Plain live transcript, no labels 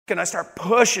and I start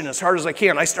pushing as hard as I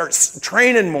can. I start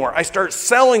training more. I start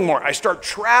selling more. I start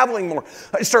traveling more.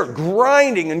 I start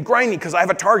grinding and grinding because I have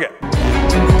a target.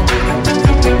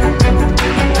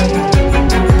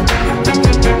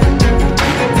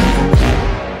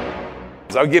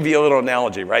 I'll give you a little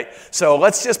analogy, right? So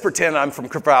let's just pretend I'm from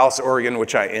Corvallis, Oregon,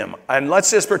 which I am. And let's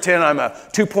just pretend I'm a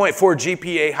 2.4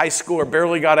 GPA high schooler,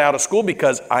 barely got out of school,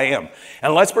 because I am.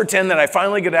 And let's pretend that I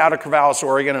finally get out of Corvallis,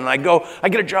 Oregon, and I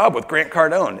get a job with Grant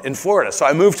Cardone in Florida. So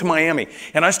I move to Miami,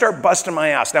 and I start busting my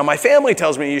ass. Now, my family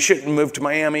tells me you shouldn't move to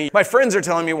Miami. My friends are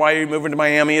telling me, why are you moving to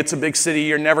Miami? It's a big city.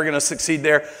 You're never going to succeed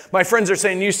there. My friends are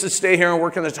saying, you should stay here and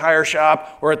work in the tire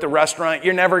shop or at the restaurant.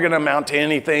 You're never going to amount to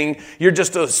anything. You're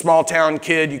just a small town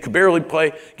kid. You could barely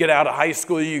get out of high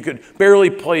school. You could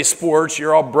barely play sports.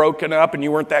 You're all broken up and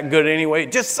you weren't that good anyway.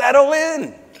 Just settle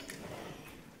in.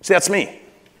 See, that's me.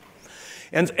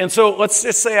 And so let's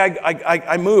just say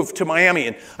I move to Miami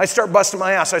and I start busting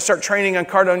my ass. I start training on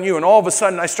Cardone U, and all of a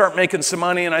sudden I start making some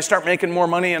money, and I start making more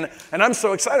money, and I'm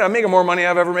so excited. I'm making more money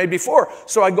I've ever made before.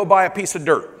 So I go buy a piece of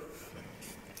dirt.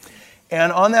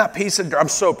 And on that piece of dirt, I'm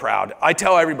so proud. I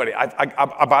tell everybody,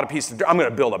 I bought a piece of dirt. I'm going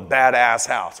to build a badass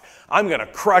house. I'm going to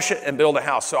crush it and build a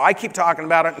house. So I keep talking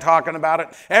about it and talking about it.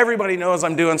 Everybody knows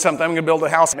I'm doing something. I'm going to build a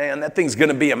house. Man, that thing's going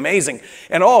to be amazing.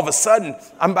 And all of a sudden,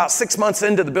 I'm about 6 months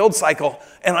into the build cycle,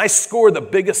 and I score the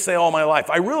biggest sale of my life.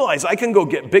 I realize I can go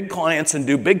get big clients and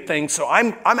do big things. So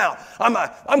I'm out.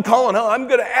 I'm calling home. I'm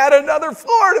going to add another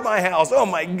floor to my house. Oh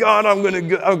my God, I'm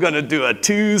going to do a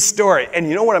 2-story. And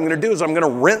you know what I'm going to do is I'm going to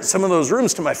rent some of those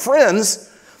rooms to my friends,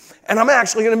 and I'm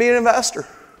actually going to be an investor.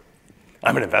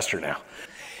 I'm an investor now.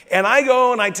 And I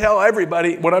go and I tell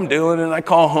everybody what I'm doing, and I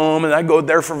call home and I go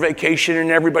there for vacation, and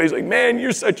everybody's like, man,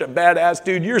 you're such a badass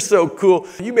dude. You're so cool.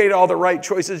 You made all the right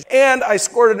choices. And I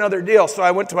scored another deal. So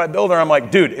I went to my builder. I'm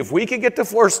like, dude, if we could get to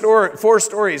 4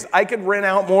 stories, I could rent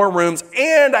out more rooms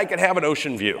and I could have an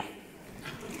ocean view.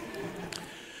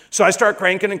 So I start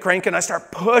cranking and cranking. I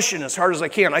start pushing as hard as I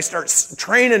can. I start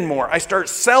training more. I start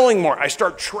selling more. I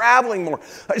start traveling more.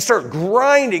 I start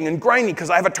grinding and grinding because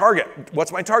I have a target.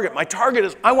 What's my target? My target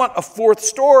is I want a 4th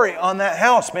story on that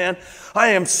house, man. I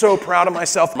am so proud of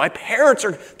myself. My parents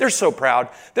they're so proud.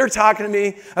 They're talking to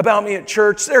me about me at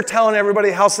church. They're telling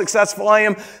everybody how successful I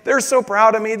am. They're so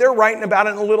proud of me. They're writing about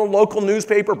it in a little local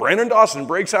newspaper. Brandon Dawson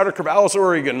breaks out of Corvallis,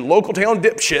 Oregon, local town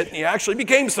dipshit, and he actually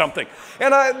became something.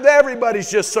 And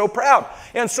everybody's just so proud.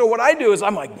 And so what I do is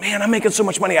I'm like, man, I'm making so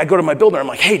much money. I go to my builder. I'm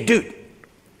like, hey, dude,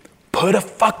 put a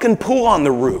fucking pool on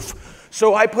the roof.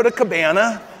 So I put a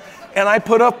cabana, and I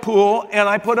put a pool, and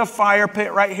I put a fire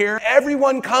pit right here.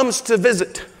 Everyone comes to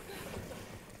visit.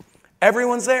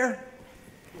 Everyone's there.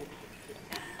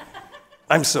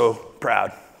 I'm so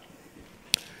proud.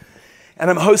 And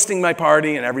I'm hosting my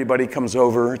party, and everybody comes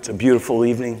over. It's a beautiful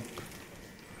evening.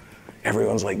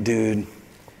 Everyone's like, dude,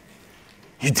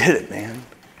 you did it, man.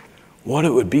 What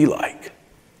it would be like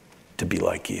to be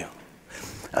like you.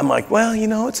 I'm like, well,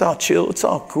 it's all chill. It's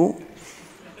all cool.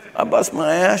 I bust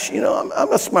my ass.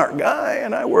 I'm a smart guy,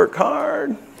 and I work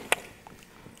hard.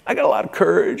 I got a lot of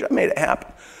courage. I made it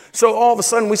happen. So all of a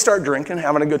sudden, we start drinking,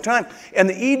 having a good time. And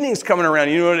the evening's coming around.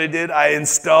 You know what I did? I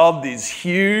installed these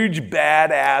huge,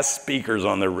 badass speakers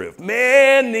on the roof.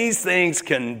 Man, these things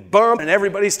can bump, and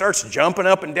everybody starts jumping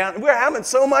up and down. We're having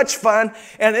so much fun,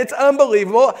 and it's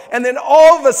unbelievable. And then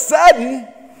all of a sudden,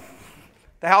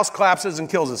 the house collapses and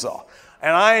kills us all.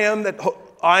 And I am the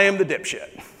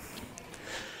dipshit.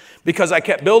 Because I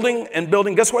kept building and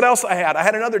building. Guess what else I had? I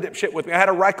had another dipshit with me. I had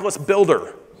a reckless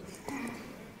builder.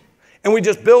 And we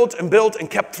just built and built and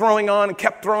kept throwing on,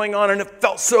 and it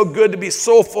felt so good to be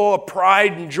so full of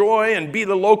pride and joy and be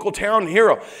the local town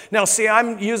hero. Now, see,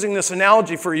 I'm using this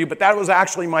analogy for you, but that was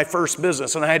actually my first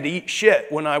business, and I had to eat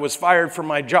shit when I was fired from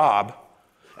my job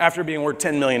after being worth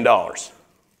 $10 million.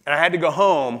 And I had to go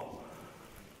home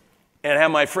and have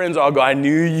my friends all go, I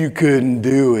knew you couldn't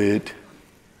do it.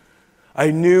 I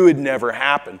knew it'd never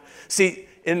happen. See,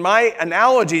 in my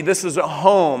analogy, this is a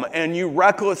home, and you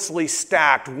recklessly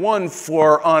stacked one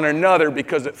floor on another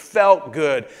because it felt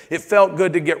good. It felt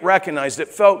good to get recognized. It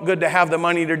felt good to have the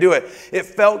money to do it. It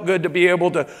felt good to be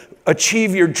able to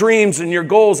achieve your dreams and your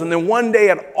goals. And then one day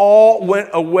it all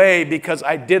went away because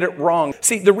I did it wrong.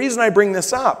 See, the reason I bring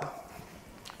this up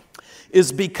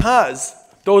is because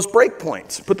those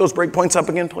breakpoints. Put those breakpoints up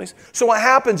again, please. So what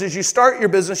happens is you start your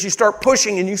business, you start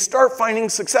pushing, and you start finding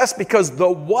success because the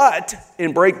what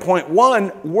in breakpoint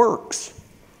 1 works.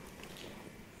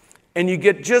 And you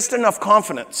get just enough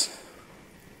confidence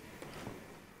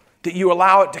that you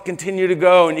allow it to continue to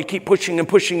go, and you keep pushing and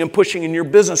pushing and pushing, and your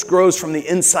business grows from the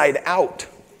inside out.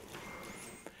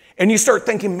 And you start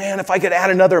thinking, man, if I could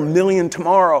add another million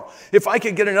tomorrow, if I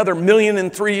could get another million in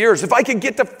 3 years, if I could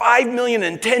get to 5 million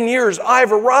in 10 years,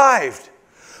 I've arrived.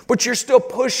 But you're still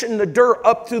pushing the dirt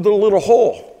up through the little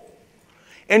hole.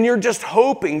 And you're just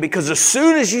hoping, because as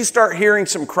soon as you start hearing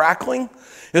some crackling,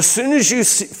 as soon as you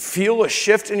feel a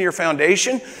shift in your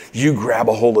foundation, you grab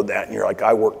a hold of that and you're like,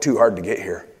 I worked too hard to get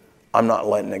here. I'm not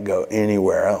letting it go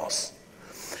anywhere else.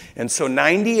 And so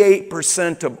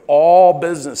 98% of all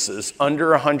businesses under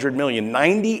 100 million,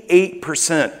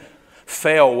 98%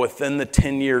 fail within the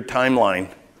 10-year timeline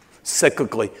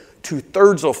cyclically.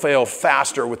 2/3 will fail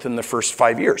faster within the first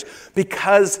 5 years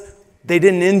because they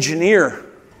didn't engineer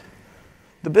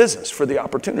the business for the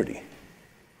opportunity.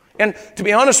 And to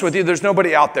be honest with you, there's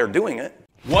nobody out there doing it.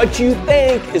 What you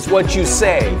think is what you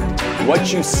say.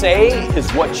 What you say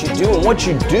is what you do. And what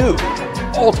you do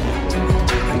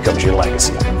ultimately becomes your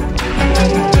legacy.